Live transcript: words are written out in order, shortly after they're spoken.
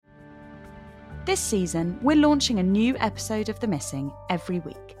This season, we're launching a new episode of The Missing every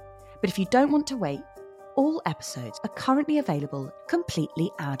week. But if you don't want to wait, all episodes are currently available completely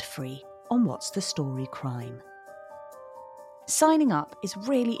ad-free on What's the Story Crime. Signing up is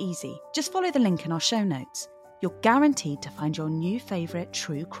really easy. Just follow the link in our show notes. You're guaranteed to find your new favourite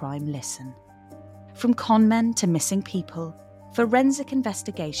true crime listen. From con men to missing people, forensic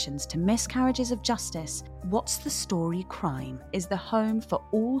investigations to miscarriages of justice, What's the Story Crime is the home for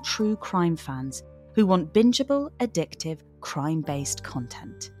all true crime fans who want bingeable, addictive, crime-based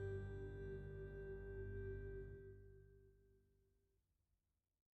content.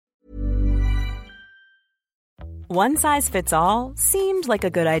 One size fits all seemed like a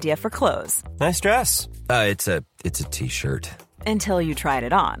good idea for clothes. Nice dress. It's a t-shirt. Until you tried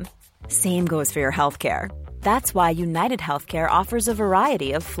it on. Same goes for your healthcare. That's why United Healthcare offers a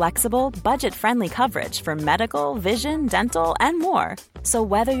variety of flexible, budget-friendly coverage for medical, vision, dental, and more. So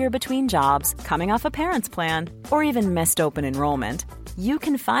whether you're between jobs, coming off a parent's plan, or even missed open enrollment, you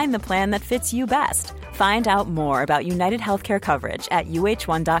can find the plan that fits you best. Find out more about United Healthcare coverage at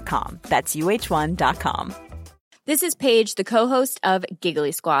uh1.com. That's uh1.com. This is Paige, the co-host of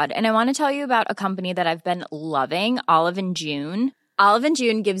Giggly Squad, and I want to tell you about a company that I've been loving, Olive & June. Olive &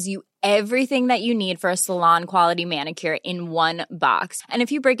 June gives you everything that you need for a salon-quality manicure in one box. And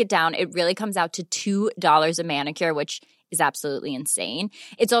if you break it down, it really comes out to $2 a manicure, which is absolutely insane.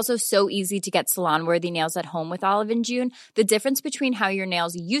 It's also so easy to get salon-worthy nails at home with Olive & June. The difference between how your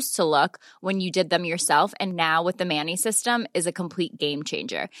nails used to look when you did them yourself and now with the Mani system is a complete game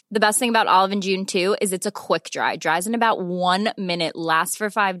changer. The best thing about Olive & June, too, is it's a quick dry. Dries in about 1 minute, lasts for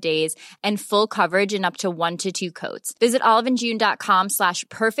 5 days, and full coverage in up to 1 to 2 coats. Visit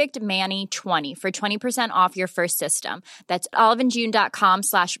oliveandjune.com/perfectmani20 for 20% off your first system. That's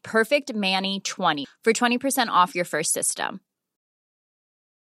oliveandjune.com/perfectmani20 for 20% off your first system.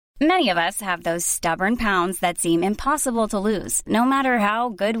 Many of us have those stubborn pounds that seem impossible to lose, no matter how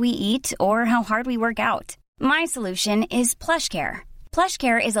good we eat or how hard we work out. My solution is PlushCare.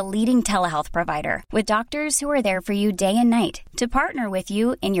 PlushCare is a leading telehealth provider with doctors who are there for you day and night to partner with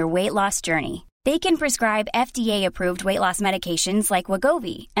you in your weight loss journey. They can prescribe FDA-approved weight loss medications like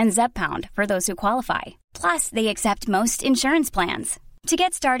Wegovy and Zepbound for those who qualify. Plus, they accept most insurance plans. To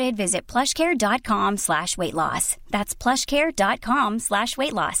get started, visit plushcare.com/weightloss. That's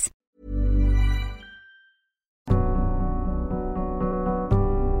plushcare.com/weightloss.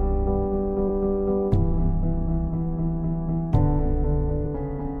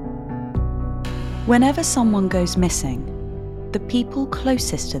 Whenever someone goes missing, the people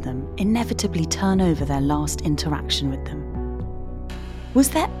closest to them inevitably turn over their last interaction with them. Was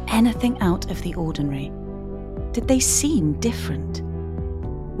there anything out of the ordinary? Did they seem different?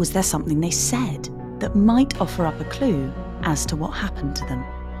 Was there something they said that might offer up a clue as to what happened to them?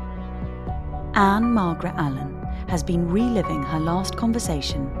 Anne Margaret Allen has been reliving her last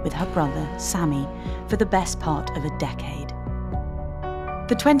conversation with her brother, Sammy, for the best part of a decade.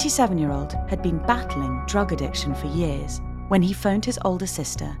 The 27-year-old had been battling drug addiction for years when he phoned his older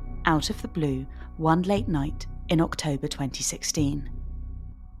sister out of the blue one late night in October 2016.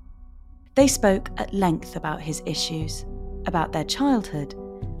 They spoke at length about his issues, about their childhood,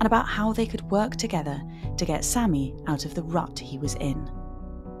 and about how they could work together to get Sammy out of the rut he was in.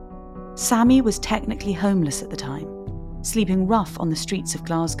 Sammy was technically homeless at the time, sleeping rough on the streets of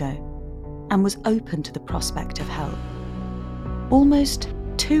Glasgow, and was open to the prospect of help. Almost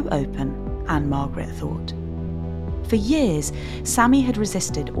too open, Anne Margaret thought. For years, Sammy had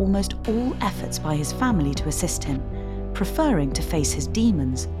resisted almost all efforts by his family to assist him, preferring to face his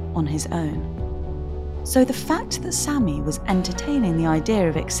demons on his own. So the fact that Sammy was entertaining the idea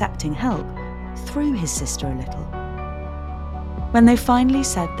of accepting help threw his sister a little. When they finally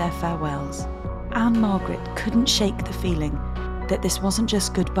said their farewells, Anne Margaret couldn't shake the feeling that this wasn't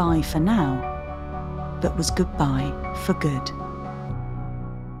just goodbye for now, but was goodbye for good.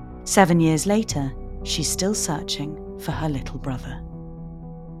 7 years later, she's still searching for her little brother.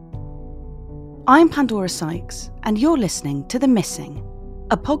 I'm Pandora Sykes, and you're listening to The Missing,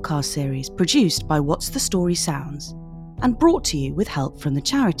 a podcast series produced by What's the Story Sounds and brought to you with help from the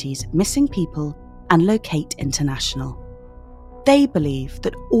charities Missing People and Locate International. They believe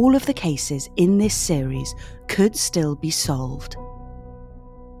that all of the cases in this series could still be solved.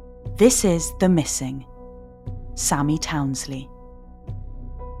 This is The Missing, Sammy Townsley.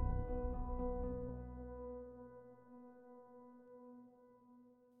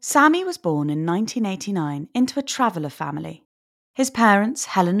 Sammy was born in 1989 into a traveller family. His parents,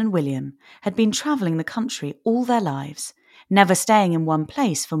 Helen and William, had been travelling the country all their lives, never staying in one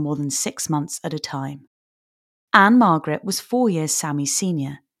place for more than 6 months at a time. Anne Margaret was 4 years Sammy's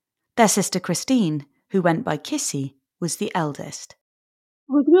senior. Their sister Christine, who went by Kissy, was the eldest.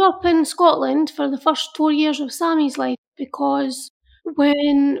 We grew up in Scotland for the first 4 years of Sammy's life because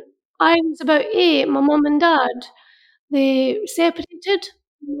when I was about 8, my mum and dad, they separated.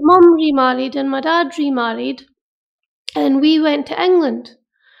 My mum remarried and my dad remarried, and we went to England.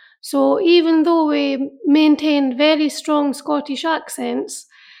 So even though we maintained very strong Scottish accents,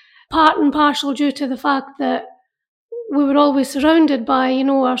 part and parcel due to the fact that we were always surrounded by,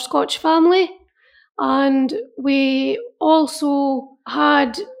 our Scotch family, and we also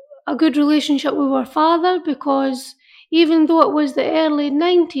had a good relationship with our father because even though it was the early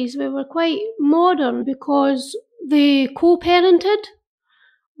 90s, we were quite modern because they co-parented,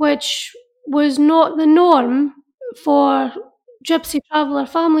 which was not the norm for gypsy traveller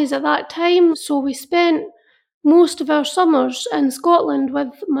families at that time. So we spent most of our summers in Scotland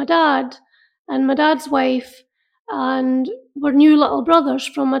with my dad and my dad's wife and our new little brothers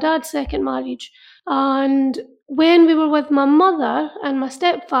from my dad's second marriage. And when we were with my mother and my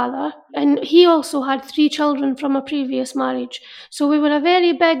stepfather, and he also had 3 children from a previous marriage. So we were a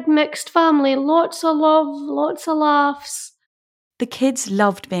very big mixed family, lots of love, lots of laughs. The kids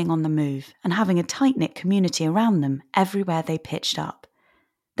loved being on the move and having a tight-knit community around them everywhere they pitched up.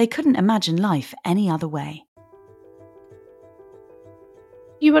 They couldn't imagine life any other way.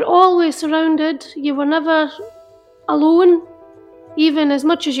 You were always surrounded, you were never alone. Even as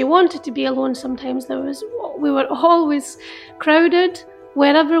much as you wanted to be alone, sometimes we were always crowded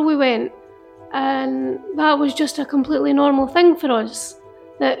wherever we went. And that was just a completely normal thing for us.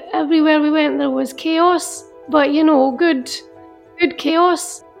 That everywhere we went there was chaos, but good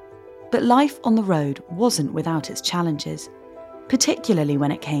chaos. But life on the road wasn't without its challenges, particularly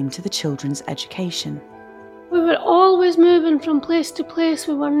when it came to the children's education. We were always moving from place to place.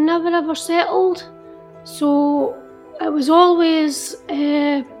 We were never ever settled. So it was always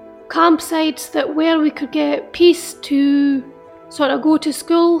campsites where we could get peace to sort of go to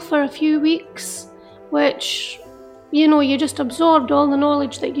school for a few weeks, which, you just absorbed all the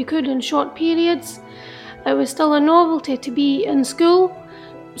knowledge that you could in short periods. It was still a novelty to be in school,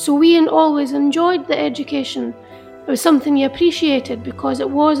 so we always enjoyed the education. It was something you appreciated because it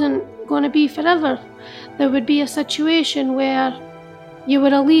wasn't going to be forever. There would be a situation where you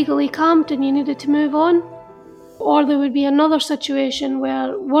were illegally camped and you needed to move on. Or there would be another situation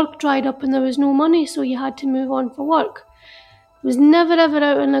where work dried up and there was no money, so you had to move on for work. It was never ever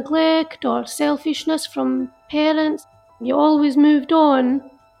out of neglect or selfishness from parents. You always moved on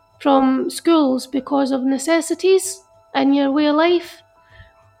from schools because of necessities in your way of life.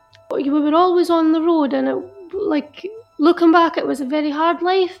 We were always on the road, and looking back, it was a very hard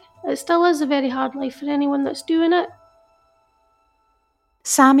life. It still is a very hard life for anyone that's doing it.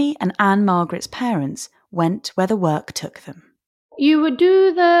 Sammy and Anne Margaret's parents went where the work took them. You would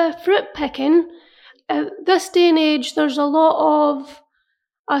do the fruit picking. At this day and age, there's a lot of,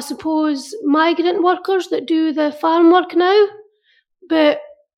 I suppose, migrant workers that do the farm work now. But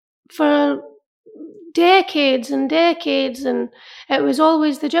for decades and decades, and it was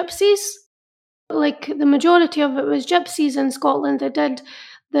always the gypsies. The majority of it was gypsies in Scotland that did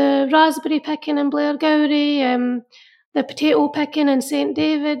the raspberry picking in Blairgowrie, the potato picking in St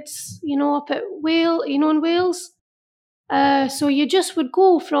David's, up at Wales, in Wales. So you just would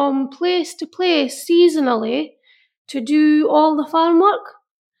go from place to place seasonally to do all the farm work.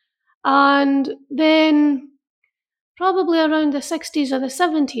 And then probably around the 60s or the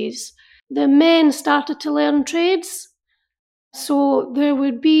 70s, the men started to learn trades. So there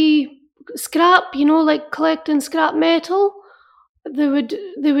would be scrap, collecting scrap metal. They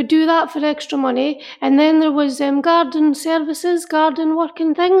would do that for extra money, and then there was garden services, garden work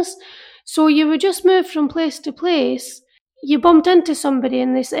and things. So you would just move from place to place. You bumped into somebody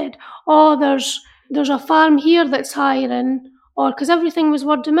and they said, "Oh, there's a farm here that's hiring," or because everything was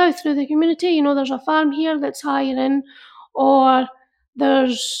word of mouth through the community. There's a farm here that's hiring, or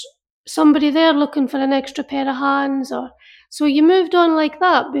there's somebody there looking for an extra pair of hands. Or so you moved on like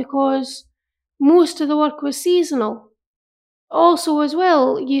that because most of the work was seasonal. Also, as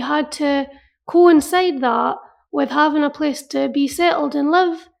well, you had to coincide that with having a place to be settled and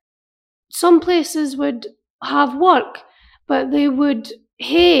live. Some places would have work, but they would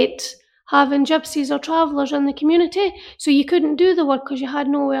hate having gypsies or travellers in the community, so you couldn't do the work because you had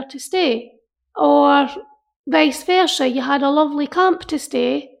nowhere to stay. Or vice versa, you had a lovely camp to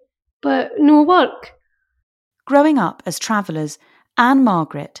stay, but no work. Growing up as travellers, Anne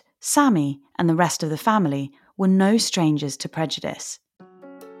Margaret, Sammy and the rest of the family were no strangers to prejudice.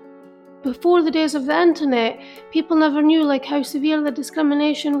 Before the days of the internet, people never knew how severe the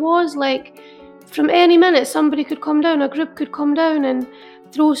discrimination was. From any minute somebody could come down, a group could come down and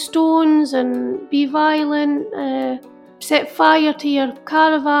throw stones and be violent, set fire to your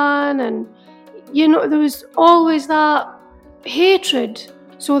caravan, and there was always that hatred.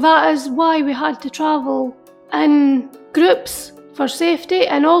 So that is why we had to travel in groups for safety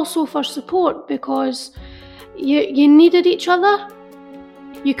and also for support, because you needed each other.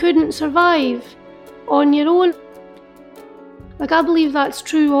 You couldn't survive on your own. I believe that's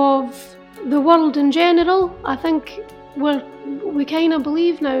true of the world in general. I think we kind of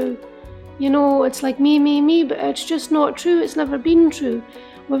believe now, it's like me, but it's just not true. It's never been true.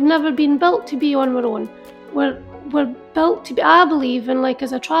 We've never been built to be on our own. We're built to be, I believe, and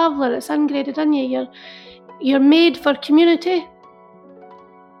as a traveller, it's ingrained in you. You're made for community.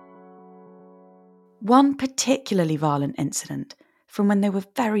 One particularly violent incident from when they were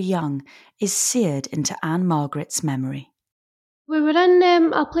very young is seared into Anne Margaret's memory. We were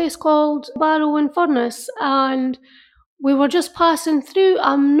in a place called Barrow in Furness, and we were just passing through.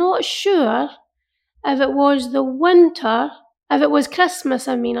 I'm not sure if it was the winter, if it was Christmas,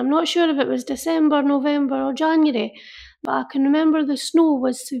 I'm not sure if it was December, November or January, but I can remember the snow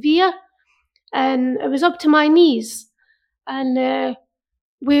was severe and it was up to my knees, and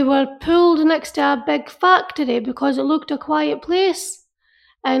we were pulled next to a big factory because it looked a quiet place,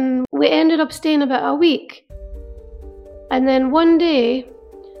 and we ended up staying about a week. And then one day,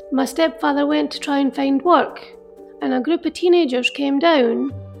 my stepfather went to try and find work, and a group of teenagers came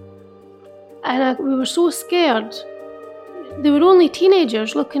down, and we were so scared. They were only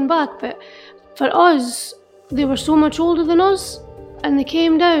teenagers looking back, but for us, they were so much older than us, and they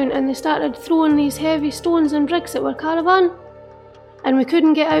came down and they started throwing these heavy stones and bricks at our caravan, and we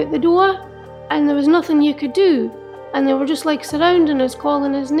couldn't get out the door, and there was nothing you could do, and they were just surrounding us,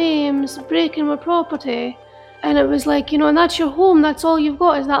 calling us names, breaking our property. And it was and that's your home, that's all you've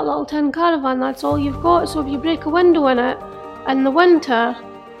got is that little tin caravan, that's all you've got. So if you break a window in it in the winter,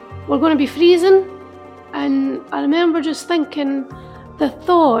 we're going to be freezing. And I remember just thinking the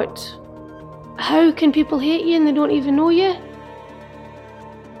thought, how can people hate you and they don't even know you?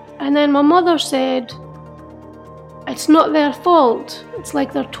 And then my mother said, it's not their fault, it's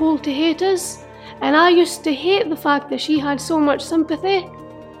like they're told to hate us. And I used to hate the fact that she had so much sympathy.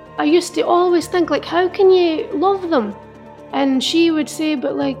 I used to always think, how can you love them? And she would say,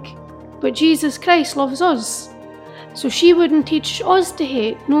 but Jesus Christ loves us. So she wouldn't teach us to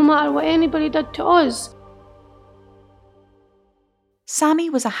hate, no matter what anybody did to us. Sammy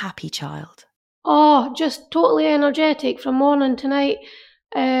was a happy child. Oh, just totally energetic from morning to night.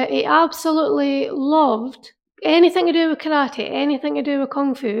 He absolutely loved anything to do with karate, anything to do with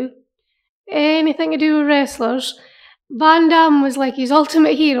kung fu, anything to do with wrestlers. Van Damme was his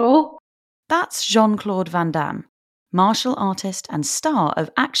ultimate hero. That's Jean-Claude Van Damme, martial artist and star of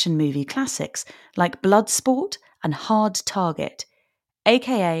action movie classics like Bloodsport and Hard Target,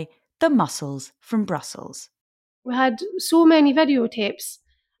 aka The Muscles from Brussels. We had so many videotapes.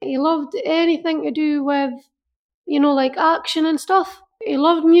 He loved anything to do with, action and stuff. He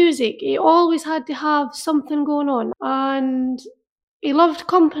loved music. He always had to have something going on. And he loved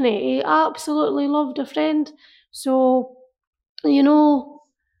company. He absolutely loved a friend. So, he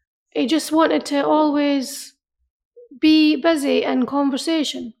just wanted to always be busy in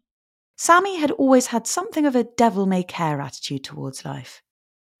conversation. Sammy had always had something of a devil-may-care attitude towards life.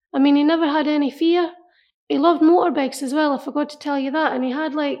 He never had any fear. He loved motorbikes as well, I forgot to tell you that, and he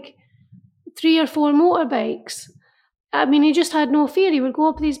had 3 or 4 motorbikes. He just had no fear. He would go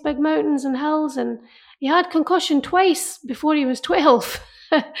up these big mountains and hills, and he had concussion twice before he was 12.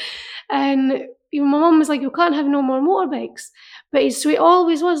 And my mum was like, you can't have no more motorbikes. But he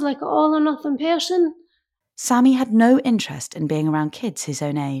always was an all or nothing person. Sammy had no interest in being around kids his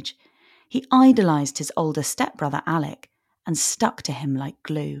own age. He idolised his older stepbrother Alec and stuck to him like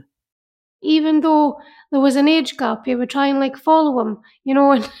glue. Even though there was an age gap, he would try and follow him,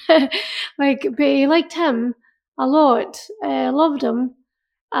 and but he liked him a lot, loved him,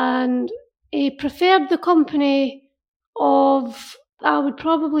 and he preferred the company of, I would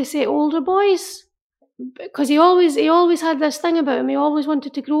probably say, older boys, because he always had this thing about him. He always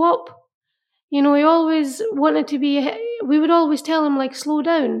wanted to grow up. He always wanted to be, we would always tell him slow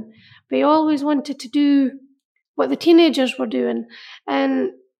down, but he always wanted to do what the teenagers were doing.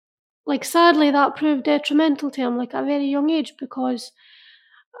 And sadly that proved detrimental to him at a very young age, because,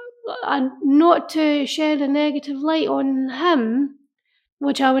 and not to shed a negative light on him,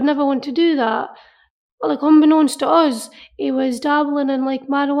 which I would never want to do that, unbeknownst to us, he was dabbling in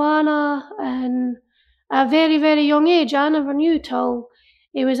marijuana and at a very, very young age. I never knew till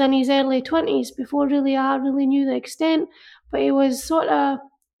he was in his early 20s before I really knew the extent, but he was sort of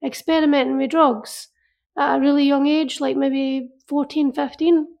experimenting with drugs. at a really young age, like maybe 14,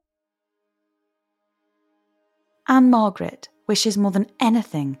 15. Anne Margaret wishes more than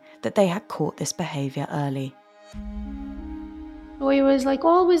anything that they had caught this behaviour early. So he was like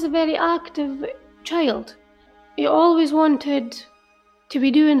always a very active child. He always wanted to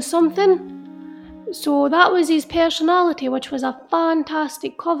be doing something. So that was his personality, which was a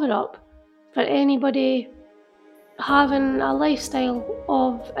fantastic cover-up for anybody having a lifestyle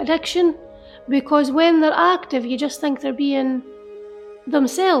of addiction, because when they're active, you just think they're being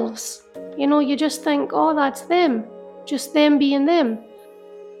themselves. You just think, oh, that's them, just them being them.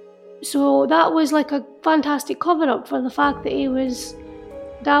 So that was like a fantastic cover-up for the fact that he was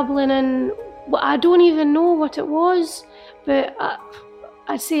dabbling in, I don't even know what it was, but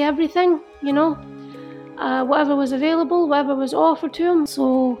I'd say everything, whatever was available, whatever was offered to him.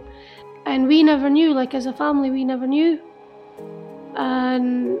 So, and we never knew, like as a family, we never knew.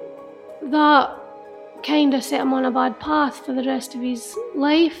 And that kind of set him on a bad path for the rest of his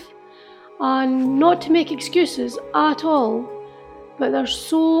life. And not to make excuses at all, but there's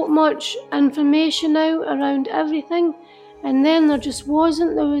so much information now around everything. And then there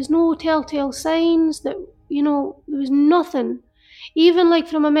was no telltale signs that, there was nothing. Even like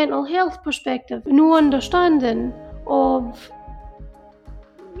from a mental health perspective, no understanding of,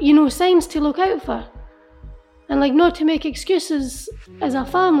 signs to look out for. And like not to make excuses as a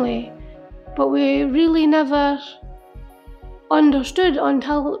family, but we really never understood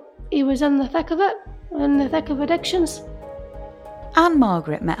until he was in the thick of it, in the thick of addictions. Anne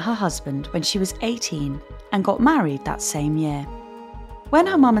Margaret met her husband when she was 18 and got married that same year. When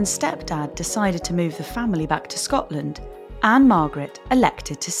her mum and stepdad decided to move the family back to Scotland, Anne Margaret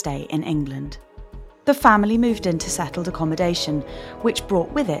elected to stay in England. The family moved into settled accommodation, which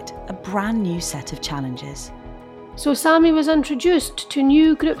brought with it a brand new set of challenges. So Sammy was introduced to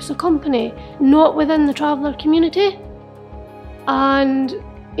new groups of company, not within the traveller community, and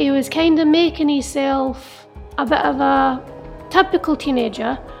he was kind of making himself a bit of a typical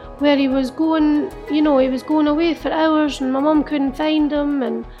teenager, where he was going, he was going away for hours and my mum couldn't find him,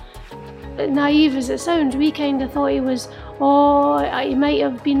 and naive as it sounds, we kind of thought he was, he might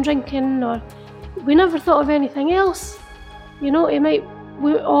have been drinking, or we never thought of anything else. He might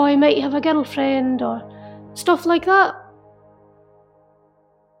have a girlfriend or stuff like that.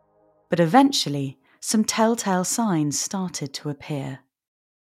 But eventually, some telltale signs started to appear.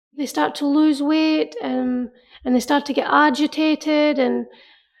 They start to lose weight and they start to get agitated, and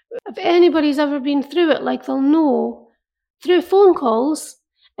if anybody's ever been through it, like they'll know through phone calls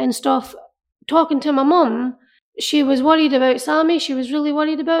and stuff, talking to my mum, she was worried about Sammy, she was really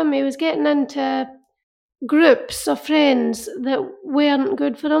worried about him. He was getting into groups of friends that weren't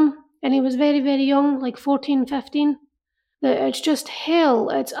good for him, and he was very, very young, like 14, 15. That it's just hell,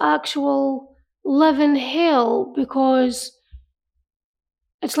 it's actual living hell, because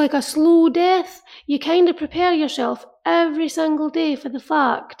it's like a slow death. You kind of prepare yourself every single day for the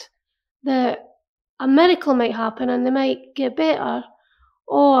fact that a miracle might happen and they might get better,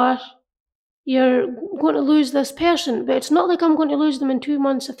 or you're going to lose this person. But it's not like I'm going to lose them in 2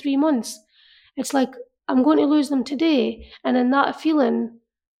 months or 3 months. It's like I'm going to lose them today, and then that feeling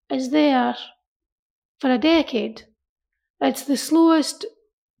is there for a decade. It's the slowest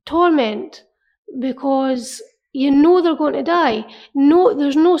torment, because you know they're going to die. No,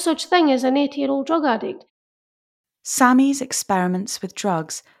 there's no such thing as an 80-year-old drug addict. Sammy's experiments with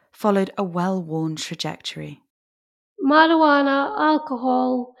drugs followed a well-worn trajectory. Marijuana,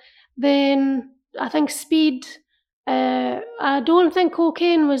 alcohol, then I think speed. I don't think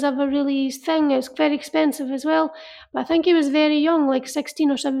cocaine was ever really his thing. It's very expensive as well. But I think he was very young, like 16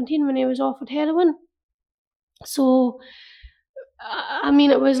 or 17 when he was offered heroin. So,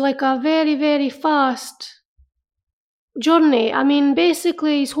 it was like a very, very fast journey.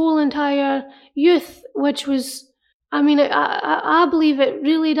 Basically his whole entire youth, which was, I believe it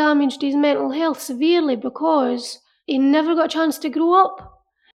really damaged his mental health severely, because he never got a chance to grow up.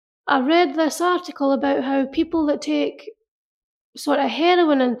 I read this article about how people that take sort of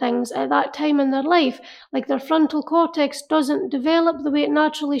heroin and things at that time in their life, like their frontal cortex doesn't develop the way it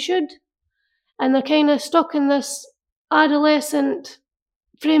naturally should, and they're kind of stuck in this adolescent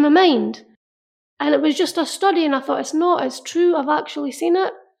frame of mind. And it was just a study, and I thought, it's true, I've actually seen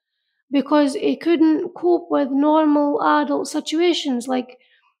it, because he couldn't cope with normal adult situations, like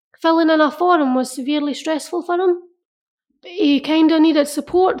filling in a form was severely stressful for him. He kind of needed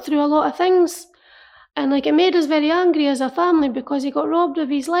support through a lot of things, and it made us very angry as a family, because he got robbed of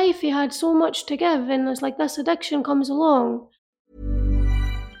his life. He had so much to give, and it's like this addiction comes along.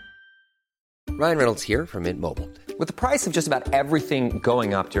 Ryan Reynolds here from Mint Mobile. With the price of just about everything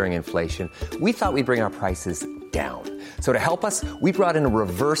going up during inflation, we thought we'd bring our prices down. So to help us, we brought in a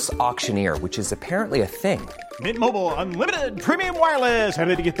reverse auctioneer, which is apparently a thing. Mint Mobile Unlimited Premium Wireless. How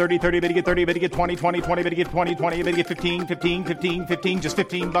to get 30, 30, bit to get 30, bit to get 20, 20, 20, bit to get 20, 20, bit to get 15, 15, 15, 15, just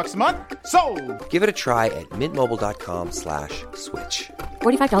 $15 a month? Sold! Give it a try at mintmobile.com/switch.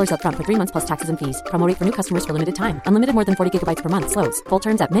 $45 up front for 3 months plus taxes and fees. Promo rate for new customers for limited time. Unlimited more than 40 gigabytes per month. Slows full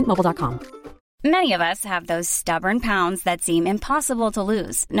terms at mintmobile.com. Many of us have those stubborn pounds that seem impossible to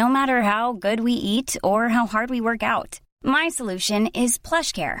lose, no matter how good we eat or how hard we work out. My solution is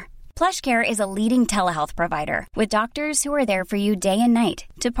PlushCare. PlushCare is a leading telehealth provider with doctors who are there for you day and night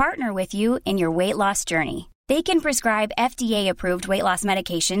to partner with you in your weight loss journey. They can prescribe FDA-approved weight loss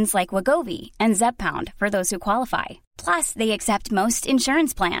medications like Wegovy and Zepbound for those who qualify. Plus, they accept most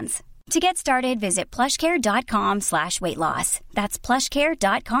insurance plans. To get started, visit plushcare.com/weightloss. That's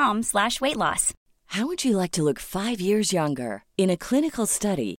plushcare.com/weightloss. How would you like to look 5 years younger? In a clinical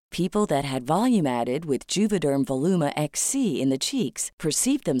study, people that had volume added with Juvederm Voluma XC in the cheeks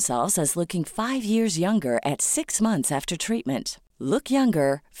perceived themselves as looking 5 years younger at 6 months after treatment. Look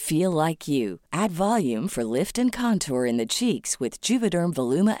younger, feel like you. Add volume for lift and contour in the cheeks with Juvederm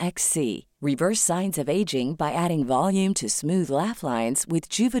Voluma XC. Reverse signs of aging by adding volume to smooth laugh lines with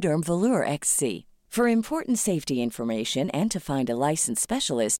Juvederm Volure XC. For important safety information and to find a licensed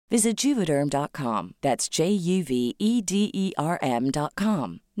specialist, visit Juvederm.com. That's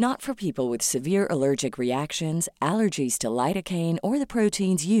JUVEDERM.com. Not for people with severe allergic reactions, allergies to lidocaine, or the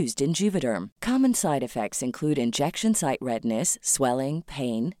proteins used in Juvederm. Common side effects include injection site redness, swelling,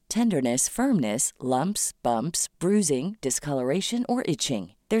 pain, tenderness, firmness, lumps, bumps, bruising, discoloration, or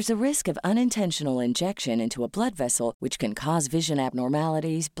itching. There's a risk of unintentional injection into a blood vessel, which can cause vision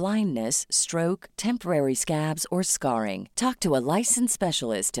abnormalities, blindness, stroke, temporary scabs, or scarring. Talk to a licensed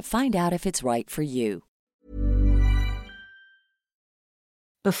specialist to find out if it's right for you.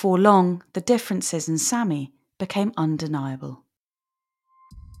 Before long, the differences in Sammy became undeniable.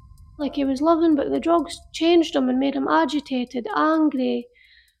 Like, he was loving, but the drugs changed him and made him agitated, angry,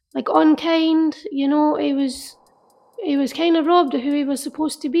 like unkind. You know, he was kind of robbed of who he was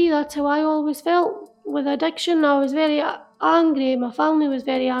supposed to be. That's how I always felt with addiction. I was very angry. My family was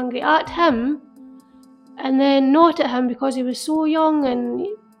very angry at him, and then not at him because he was so young, and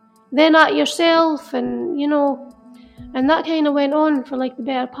then at yourself, and you know, and that kind of went on for like the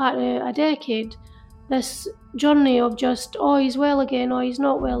better part of a decade. This journey of just, oh, he's well again, oh, he's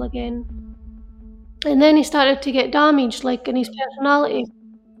not well again. And then he started to get damaged, like in his personality,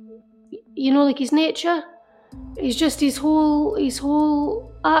 you know, like his nature. It's just his whole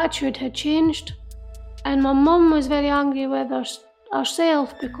attitude had changed. And my mum was very angry with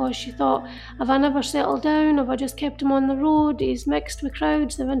herself because she thought, have I never settled down? Have I just kept him on the road? He's mixed with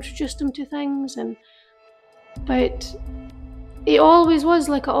crowds, they've introduced him to things. But he always was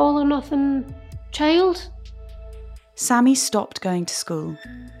like an all or nothing child. Sammy stopped going to school.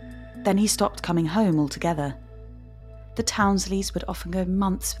 Then he stopped coming home altogether. The Townsleys would often go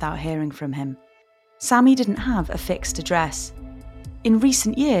months without hearing from him. Sammy didn't have a fixed address. In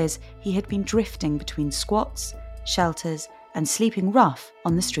recent years, he had been drifting between squats, shelters, and sleeping rough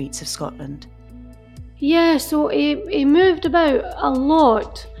on the streets of Scotland. Yeah, so he moved about a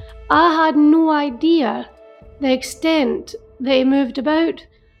lot. I had no idea the extent that he moved about.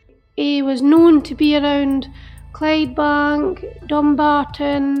 He was known to be around Clydebank,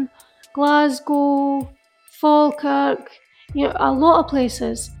 Dumbarton, Glasgow, Falkirk, you know, a lot of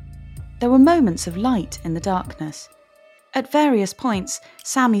places. There were moments of light in the darkness. At various points,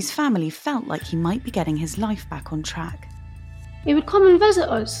 Sammy's family felt like he might be getting his life back on track. He would come and visit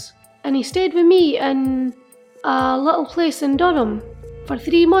us, and he stayed with me in a little place in Durham for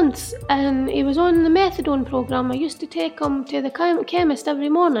 3 months, and he was on the methadone programme. I used to take him to the chemist every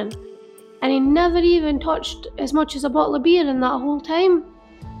morning, and he never even touched as much as a bottle of beer in that whole time,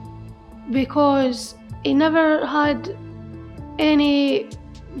 because he never had any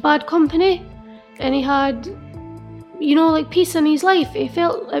bad company, and he had, you know, like peace in his life. He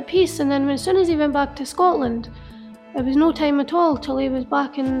felt at peace, and then as soon as he went back to Scotland, there was no time at all till he was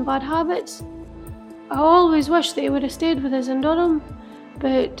back in bad habits. I always wished that he would have stayed with us in Durham,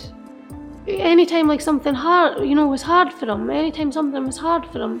 but anytime like something hard, you know, was hard for him, anytime something was hard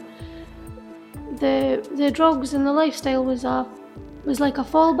for him, the drugs and the lifestyle was like a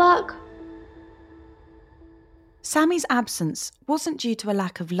fallback. Sammy's absence wasn't due to a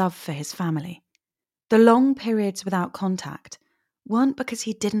lack of love for his family. The long periods without contact weren't because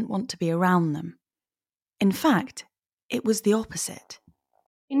he didn't want to be around them. In fact, it was the opposite.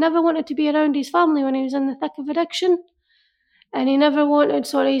 He never wanted to be around his family when he was in the thick of addiction. and he never wanted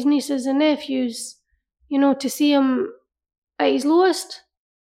sort of his nieces and nephews, to see him at his lowest.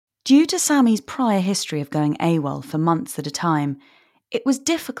 Due to Sammy's prior history of going AWOL for months at a time, it was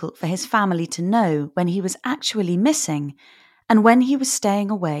difficult for his family to know when he was actually missing and when he was staying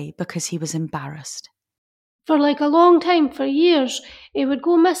away because he was embarrassed. For like a long time, for years, he would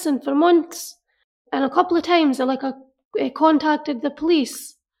go missing for months. And a couple of times I contacted the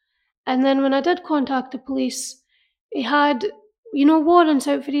police. And then when I did contact the police, he had, warrants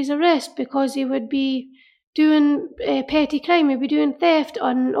out for his arrest because he would be doing petty crime. He'd be doing theft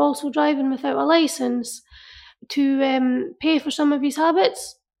and also driving without a licence to pay for some of his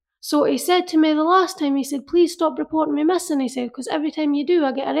habits. So he said to me the last time, he said, please stop reporting me missing, he said, because every time you do,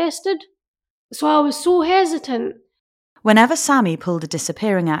 I get arrested. So I was so hesitant. Whenever Sammy pulled a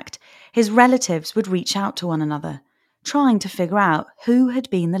disappearing act, his relatives would reach out to one another, trying to figure out who had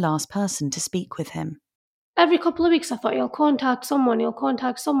been the last person to speak with him. Every couple of weeks I thought, he'll contact someone,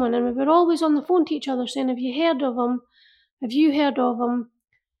 and we were always on the phone to each other saying, have you heard of him? Have you heard of him?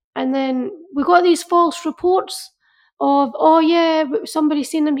 And then we got these false reports of, oh yeah, somebody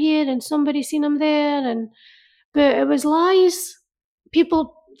seen him here and somebody seen him there, but it was lies.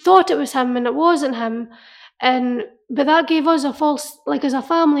 People thought it was him and it wasn't him. But that gave us a false, like as a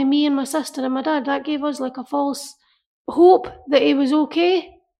family, me and my sister and my dad, that gave us like a false hope that he was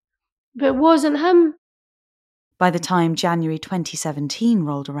okay, but it wasn't him. By the time January 2017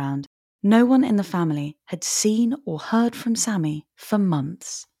 rolled around, no one in the family had seen or heard from Sammy for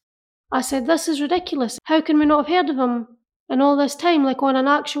months. I said, this is ridiculous. How can we not have heard of him in all this time, like on an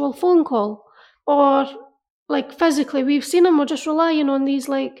actual phone call? Or like physically, we've seen him, we're just relying on these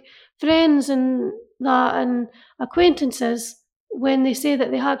like friends and that and acquaintances when they say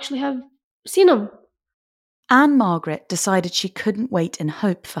that they actually have seen him. Anne Margaret decided she couldn't wait in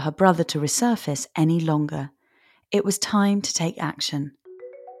hope for her brother to resurface any longer. It was time to take action.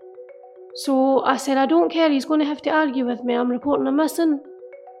 So I said, I don't care, he's going to have to argue with me, I'm reporting him missing.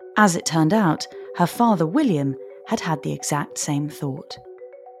 As it turned out, her father William had had the exact same thought.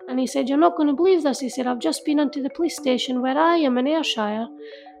 And he said, you're not going to believe this. He said, I've just been into the police station where I am in Ayrshire,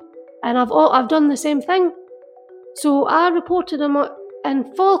 and I've done the same thing. So I reported him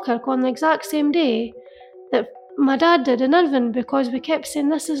in Falkirk on the exact same day that my dad did in Irvine, because we kept saying,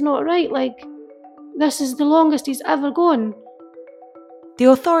 this is not right, like, this is the longest he's ever gone.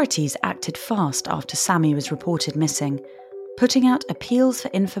 The authorities acted fast after Sammy was reported missing, putting out appeals for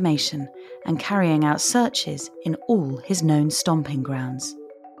information and carrying out searches in all his known stomping grounds.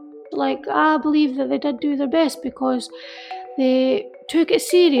 Like, I believe that they did do their best because they took it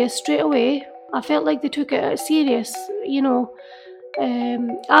serious straight away. I felt like they took it serious,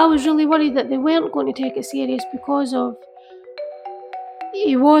 I was really worried that they weren't going to take it serious because of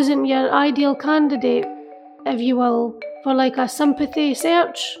he wasn't your ideal candidate, if you will, for like a sympathy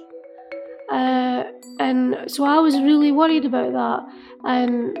search. And so I was really worried about that.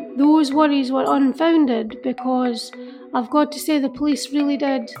 And those worries were unfounded because I've got to say the police really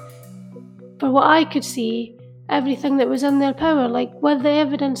did, for what I could see, everything that was in their power. Like with the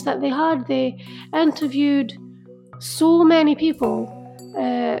evidence that they had, they interviewed so many people.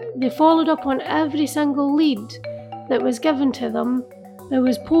 They followed up on every single lead that was given to them. There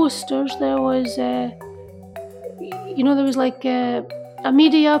was posters, there was, there was like a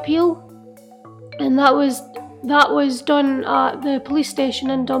media appeal, and that was done at the police station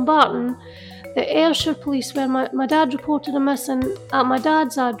in Dumbarton. The Ayrshire police, where my dad reported him missing at my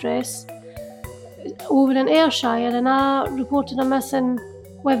dad's address over in Ayrshire, and I reported him missing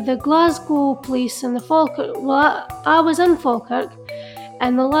with the Glasgow police and the Falkirk. Well, I was in Falkirk,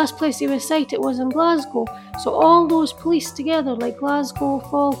 and the last place he was sighted was in Glasgow. So all those police together, like Glasgow,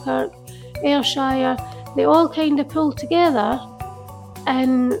 Falkirk, Ayrshire, they all kind of pulled together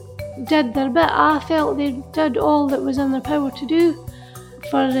and did their bit. I felt they did all that was in their power to do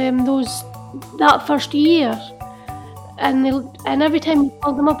for that first year. And every time you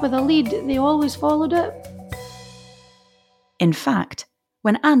called them up with a lead, they always followed it. In fact,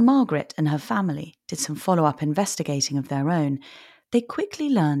 when Anne Margaret and her family did some follow-up investigating of their own, they quickly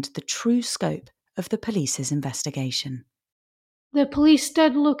learned the true scope of the police's investigation. The police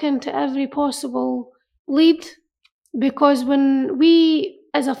did look into every possible lead, because when we,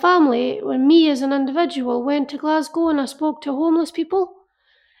 as a family, when me as an individual went to Glasgow and I spoke to homeless people,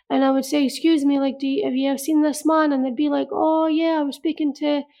 and I would say, excuse me, like, have you ever seen this man? And they'd be like, oh yeah, I was speaking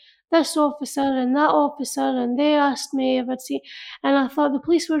to this officer and that officer, and they asked me if I'd seen. And I thought the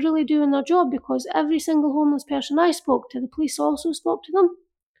police were really doing their job, because every single homeless person I spoke to, the police also spoke to them.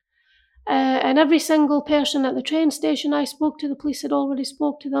 And every single person at the train station I spoke to, the police had already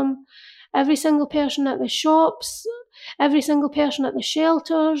spoke to them. Every single person at the shops, every single person at the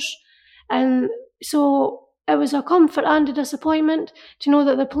shelters. And so it was a comfort and a disappointment to know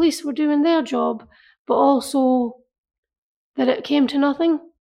that the police were doing their job, but also that it came to nothing.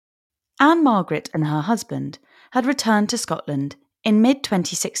 Anne Margaret and her husband had returned to Scotland in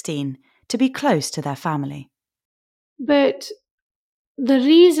mid-2016 to be close to their family. But the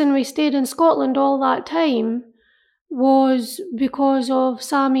reason we stayed in Scotland all that time was because of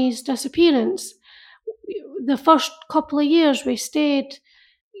Sammy's disappearance. The first couple of years we stayed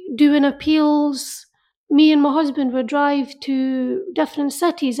doing appeals. Me and my husband would drive to different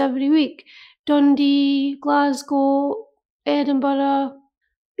cities every week. Dundee, Glasgow, Edinburgh,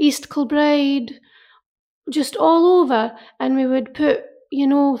 East Kilbride, just all over. And we would put,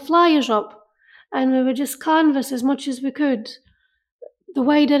 flyers up, and we would just canvass as much as we could. The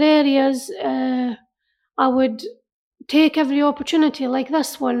wider areas, I would take every opportunity like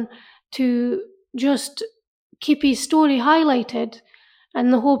this one to just keep his story highlighted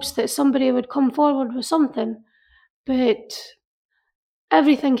in the hopes that somebody would come forward with something. But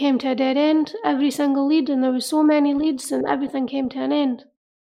everything came to a dead end, every single lead, and there were so many leads, and everything came to an end.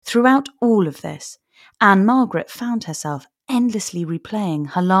 Throughout all of this, Anne Margaret found herself endlessly replaying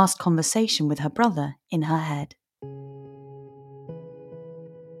her last conversation with her brother in her head.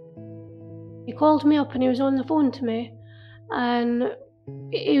 He called me up and he was on the phone to me, and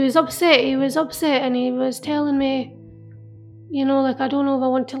he was upset, and he was telling me, I don't know if I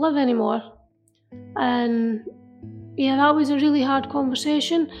want to live anymore. And yeah, that was a really hard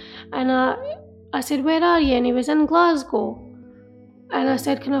conversation. And I said, where are you? And he was in Glasgow. And I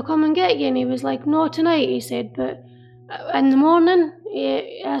said, can I come and get you? And he was like, no, tonight, he said, but in the morning.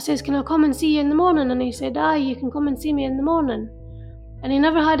 I says, can I come and see you in the morning? And he said, aye, you can come and see me in the morning. And he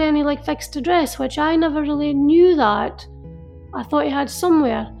never had any fixed address, which I never really knew that. I thought he had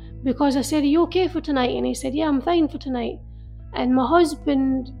somewhere, because I said, are you okay for tonight? And he said, yeah, I'm fine for tonight. And my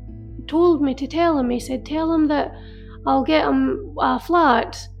husband told me to tell him, he said, tell him that I'll get him a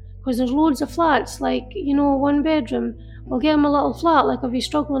flat, because there's loads of flats, one bedroom. We'll get him a little flat, if he's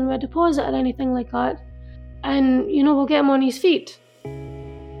struggling with a deposit or anything like that. And, we'll get him on his feet.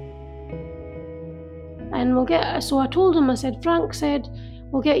 And so I told him, I said, Frank said,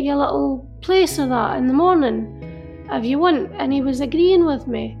 we'll get you a little place of that in the morning, if you want. And he was agreeing with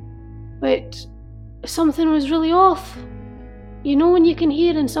me. But something was really off. When you can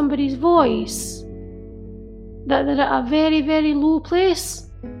hear in somebody's voice that they're at a very, very low place.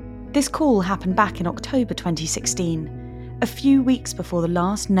 This call happened back in October 2016, a few weeks before the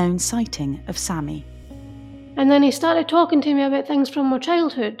last known sighting of Sammy. And then he started talking to me about things from my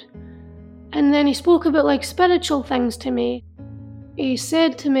childhood. And then he spoke about spiritual things to me. He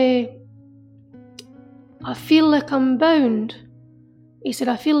said to me, I feel like I'm bound. He said,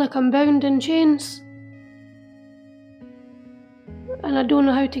 I feel like I'm bound in chains. And I don't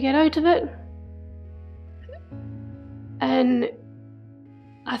know how to get out of it. And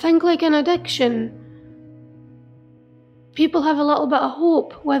I think in addiction, people have a little bit of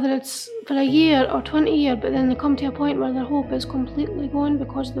hope, whether it's for a year or 20 years, but then they come to a point where their hope is completely gone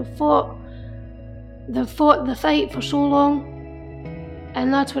because they've fought the fight for so long.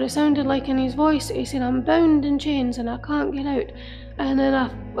 And that's what it sounded like in his voice. He said, I'm bound in chains and I can't get out. And then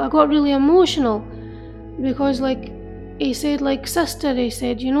I got really emotional because he said, sister, he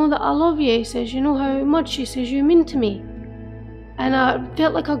said, you know that I love you. He says, you know how much, he says, you mean to me. And I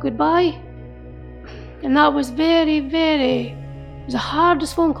felt like a goodbye. And that was very, very, it was the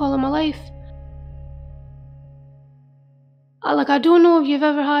hardest phone call in my life. I don't know if you've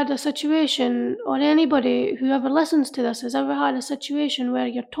ever had a situation, or anybody who ever listens to this has ever had a situation where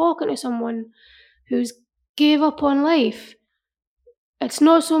you're talking to someone who's gave up on life. It's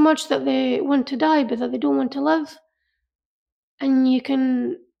not so much that they want to die, but that they don't want to live. And you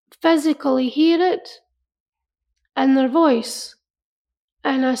can physically hear it in their voice.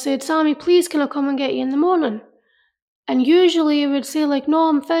 And I said, Sammy, please can I come and get you in the morning? And usually he would say no,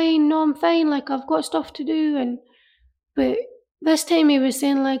 I'm fine, I've got stuff to do. But this time he was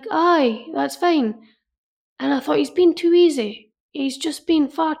saying aye, that's fine. And I thought, he's been too easy. He's just been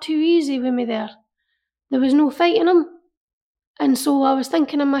far too easy with me there. There was no fighting him. And so I was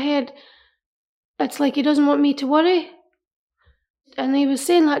thinking in my head, it's he doesn't want me to worry. And he was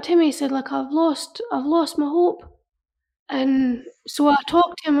saying that to me, he said, I've lost my hope. And so I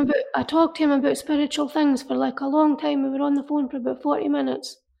talked to him about spiritual things for a long time. We were on the phone for about 40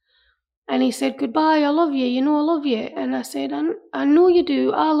 minutes. And he said, goodbye, I love you, I love you. And I said, I know you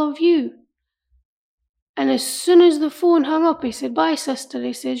do, I love you. And as soon as the phone hung up, he said, bye, sister.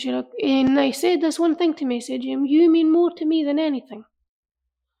 He says, and he said this one thing to me, he said, you mean more to me than anything.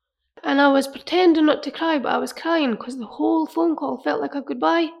 And I was pretending not to cry, but I was crying because the whole phone call felt like a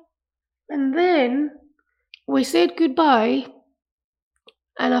goodbye. And then we said goodbye,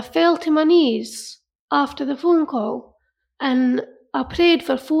 and I fell to my knees after the phone call, and I prayed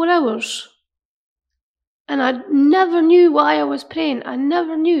for 4 hours. And I never knew why I was praying. I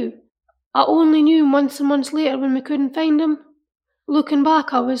never knew. I only knew months and months later when we couldn't find him. Looking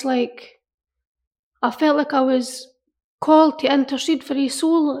back, I felt like I was called to intercede for his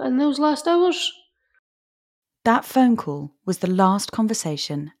soul in those last hours. That phone call was the last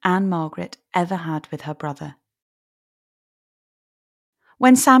conversation Anne Margaret ever had with her brother.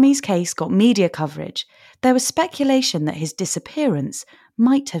 When Sammy's case got media coverage, there was speculation that his disappearance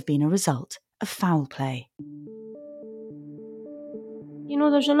might have been a result of foul play. You know,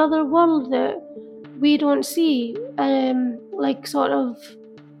 there's another world that we don't see, sort of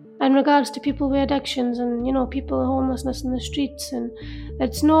in regards to people with addictions and, you know, people with homelessness in the streets. And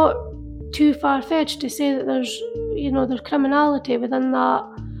it's not too far-fetched to say that there's criminality within that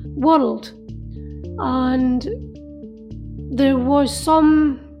world. And there was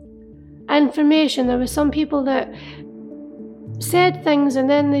some information, there was some people that said things and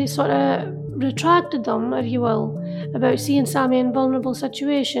then they sort of retracted them, if you will, about seeing Sammy in vulnerable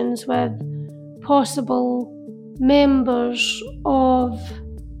situations with possible members of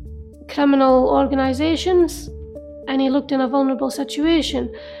criminal organisations, and he looked in a vulnerable situation.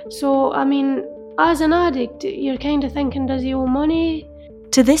 So, I mean, as an addict, you're kind of thinking, does he owe money?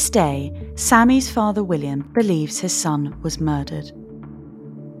 To this day, Sammy's father William believes his son was murdered.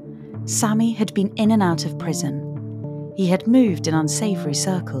 Sammy had been in and out of prison. He had moved in unsavoury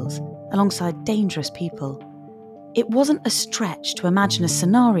circles, alongside dangerous people. It wasn't a stretch to imagine a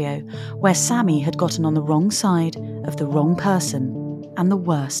scenario where Sammy had gotten on the wrong side of the wrong person and the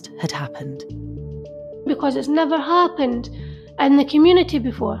worst had happened. Because it's never happened in the community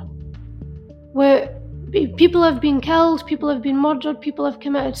before, where people have been killed, people have been murdered, people have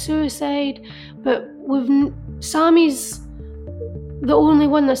committed suicide, but Sammy's the only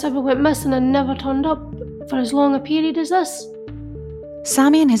one that's ever went missing and never turned up for as long a period as this.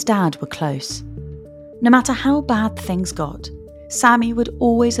 Sammy and his dad were close. No matter how bad things got, Sammy would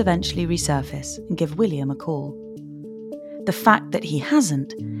always eventually resurface and give William a call. The fact that he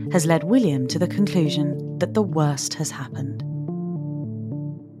hasn't has led William to the conclusion that the worst has happened.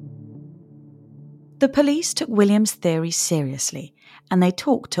 The police took William's theory seriously, and they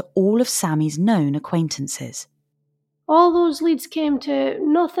talked to all of Sammy's known acquaintances. All those leads came to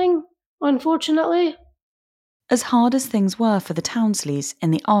nothing, unfortunately. As hard as things were for the Townsleys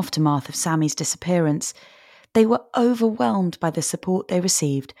in the aftermath of Sammy's disappearance, they were overwhelmed by the support they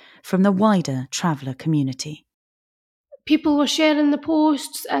received from the wider traveller community. People were sharing the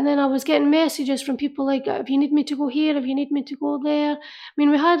posts, and then I was getting messages from people like, if you need me to go here, if you need me to go there. I mean,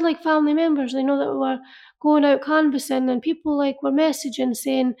 we had like family members, that were going out canvassing, and people were messaging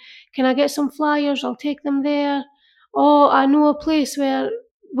saying, can I get some flyers? I'll take them there. Oh, I know a place where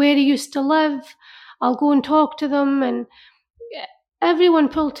he used to live. I'll go and talk to them. And everyone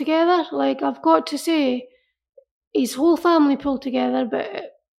pulled together. I've got to say, his whole family pulled together,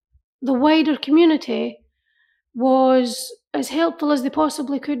 but the wider community was as helpful as they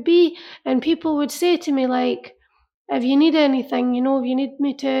possibly could be. And people would say to me, if you need anything, if you need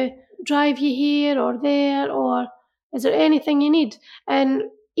me to drive you here or there, or is there anything you need? And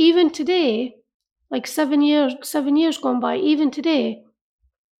even today, 7 years gone by, even today,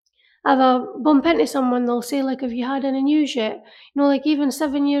 if I bump into someone, they'll say, have you had any news yet? Even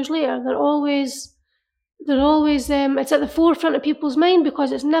 7 years later, they're always it's at the forefront of people's mind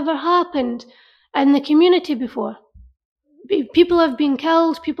because it's never happened in the community before. People have been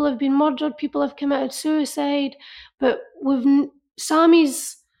killed, people have been murdered, people have committed suicide, but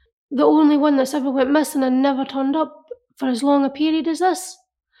Sammy's the only one that's ever went missing and never turned up for as long a period as this.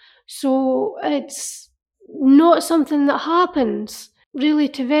 So it's not something that happens really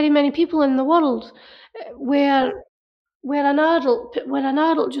to very many people in the world, where an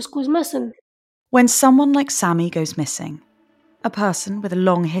adult just goes missing. When someone like Sammy goes missing, a person with a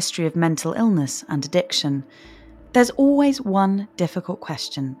long history of mental illness and addiction, there's always one difficult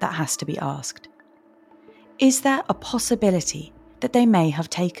question that has to be asked. Is there a possibility that they may have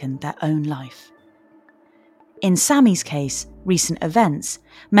taken their own life? In Sammy's case, recent events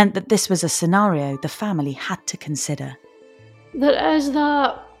meant that this was a scenario the family had to consider. There is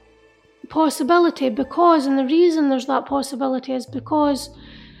that possibility and the reason there's that possibility is because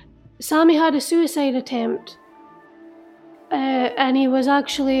Sammy had a suicide attempt, and he was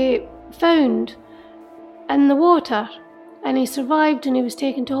actually found in the water, and he survived and he was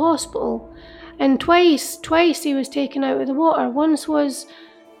taken to hospital. And twice he was taken out of the water. Once was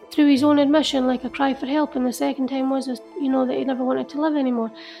through his own admission, like a cry for help, and the second time was, that he never wanted to live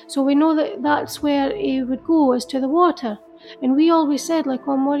anymore. So we know that that's where he would go, is to the water. And we always said, like,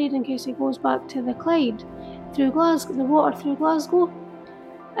 I'm worried in case he goes back to the Clyde, through Glasgow, the water through Glasgow.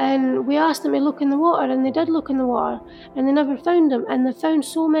 And we asked them to look in the water, and they did look in the water, and they never found him. And they found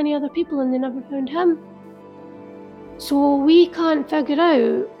so many other people, and they never found him. So we can't figure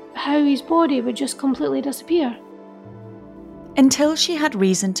out how his body would just completely disappear. Until she had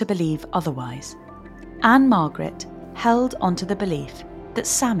reason to believe otherwise, Anne Margaret held onto the belief that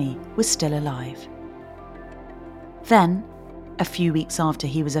Sammy was still alive. Then, a few weeks after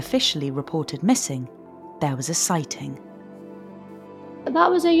he was officially reported missing, there was a sighting.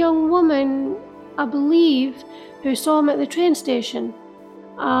 That was a young woman, I believe, who saw him at the train station.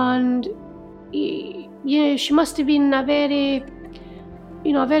 And she must have been a very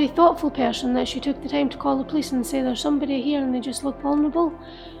thoughtful person, that she took the time to call the police and say there's somebody here and they just look vulnerable.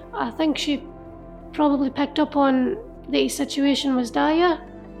 I think she probably picked up on that his situation was dire.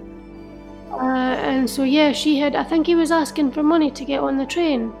 And so I think he was asking for money to get on the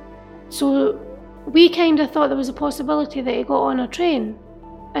train. So we kind of thought there was a possibility that he got on a train.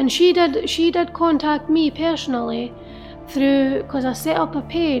 And she did contact me personally because I set up a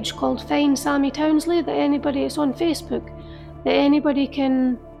page called Find Sammy Townsley, it's on Facebook, that anybody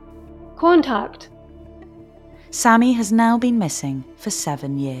can contact. Sammy has now been missing for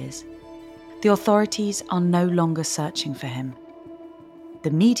 7 years. The authorities are no longer searching for him.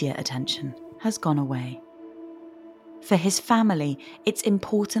 The media attention has gone away. For his family, it's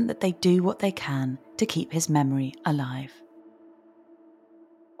important that they do what they can to keep his memory alive.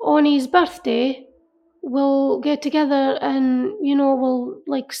 On his birthday, we'll get together and, we'll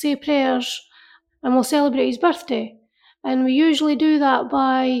say prayers and we'll celebrate his birthday. And we usually do that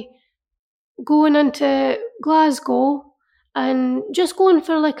by going into Glasgow and just going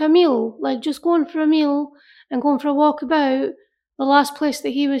for a meal, and going for a walk about the last place that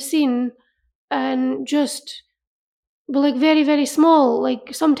he was seen, and just very, very small.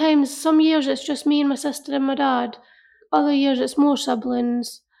 Sometimes, some years it's just me and my sister and my dad. Other years it's more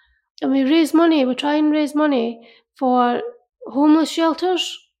siblings. And we try and raise money for homeless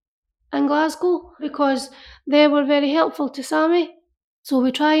shelters in Glasgow, because they were very helpful to Sammy. So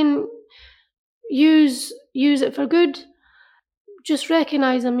we try and use it for good. Just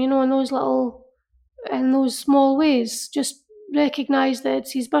recognise him, in those small ways. Just recognise that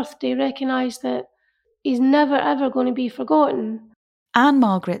it's his birthday, recognise that he's never ever going to be forgotten. Anne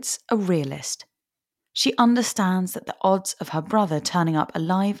Margaret's a realist. She understands that the odds of her brother turning up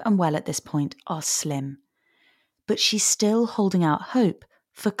alive and well at this point are slim. But she's still holding out hope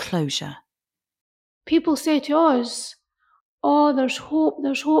for closure. People say to us, "Oh, there's hope,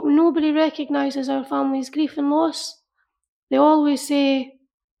 there's hope." Nobody recognises our family's grief and loss. They always say,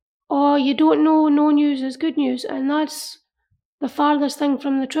 "Oh, you don't know, no news is good news." And that's the farthest thing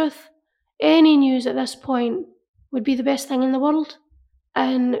from the truth. Any news at this point would be the best thing in the world.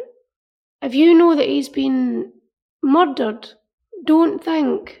 And if you know that he's been murdered, don't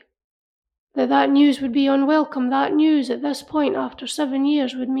think that news would be unwelcome. That news at this point, after 7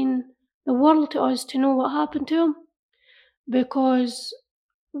 years, would mean the world to us to know what happened to him, because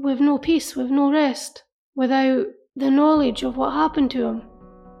we've no peace, we've no rest without the knowledge of what happened to him.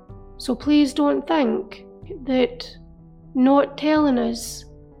 So please don't think that not telling us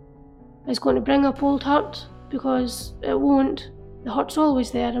is going to bring up old hurt, because it won't. The hurt's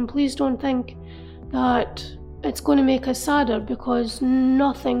always there, and please don't think that it's going to make us sadder, because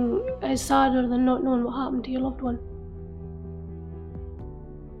nothing is sadder than not knowing what happened to your loved one.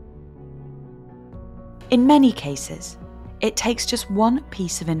 In many cases, it takes just one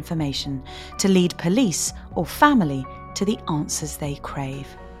piece of information to lead police or family to the answers they crave.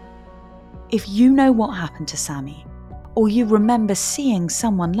 If you know what happened to Sammy, or you remember seeing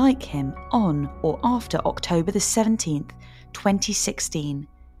someone like him on or after October the 17th, 2016,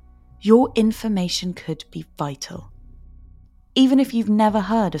 your information could be vital. Even if you've never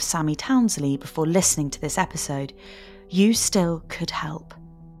heard of Sammy Townsley before listening to this episode, you still could help.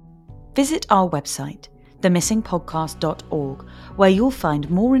 Visit our website, themissingpodcast.org, where you'll find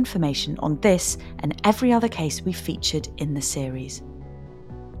more information on this and every other case we've featured in the series.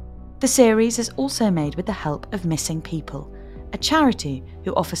 The series is also made with the help of Missing People, a charity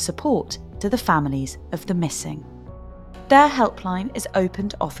who offers support to the families of the missing. Their helpline is open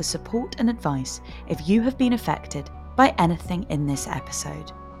to offer support and advice if you have been affected by anything in this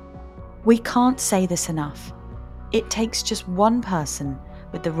episode. We can't say this enough. It takes just one person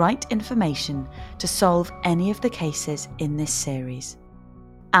with the right information to solve any of the cases in this series.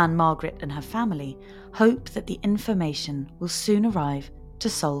 Anne Margaret and her family hope that the information will soon arrive to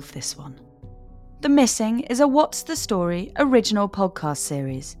solve this one. The Missing is a What's the Story original podcast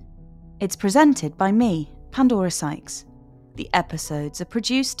series. It's presented by me, Pandora Sykes. The episodes are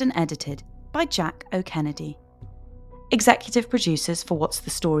produced and edited by Jack O'Kennedy. Executive producers for What's the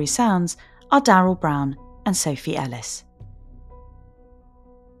Story Sounds are Daryl Brown and Sophie Ellis.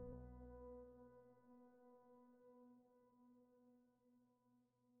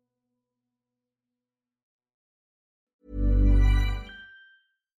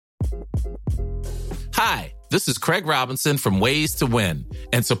 Hi, this is Craig Robinson from Ways to Win,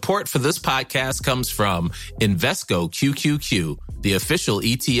 and support for this podcast comes from Invesco QQQ, the official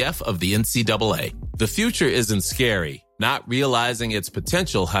ETF of the NCAA. The future isn't scary. Not realizing its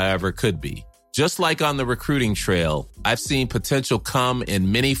potential, however, could be. Just like on the recruiting trail, I've seen potential come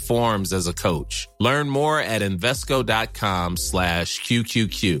in many forms as a coach. Learn more at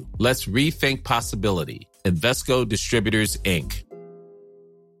Invesco.com/QQQ. Let's rethink possibility. Invesco Distributors, Inc.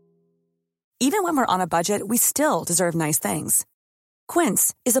 Even when we're on a budget, we still deserve nice things.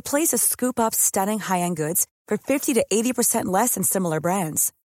 Quince is a place to scoop up stunning high-end goods for 50 to 80% less than similar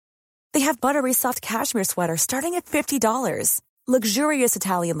brands. They have buttery soft cashmere sweaters starting at $50, luxurious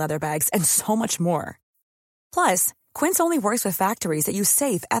Italian leather bags, and so much more. Plus, Quince only works with factories that use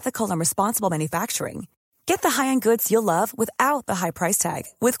safe, ethical, and responsible manufacturing. Get the high-end goods you'll love without the high price tag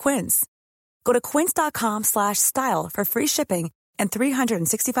with Quince. Go to quince.com/style for free shipping and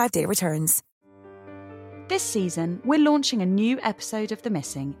 365-day returns. This season, we're launching a new episode of The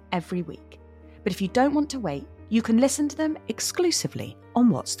Missing every week. But if you don't want to wait, you can listen to them exclusively on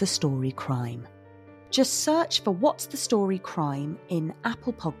What's the Story Crime. Just search for What's the Story Crime in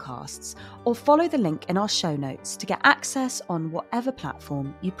Apple Podcasts or follow the link in our show notes to get access on whatever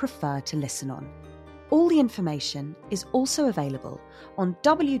platform you prefer to listen on. All the information is also available on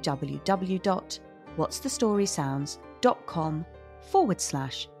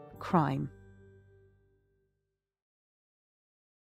www.whatsthestorysounds.com/crime.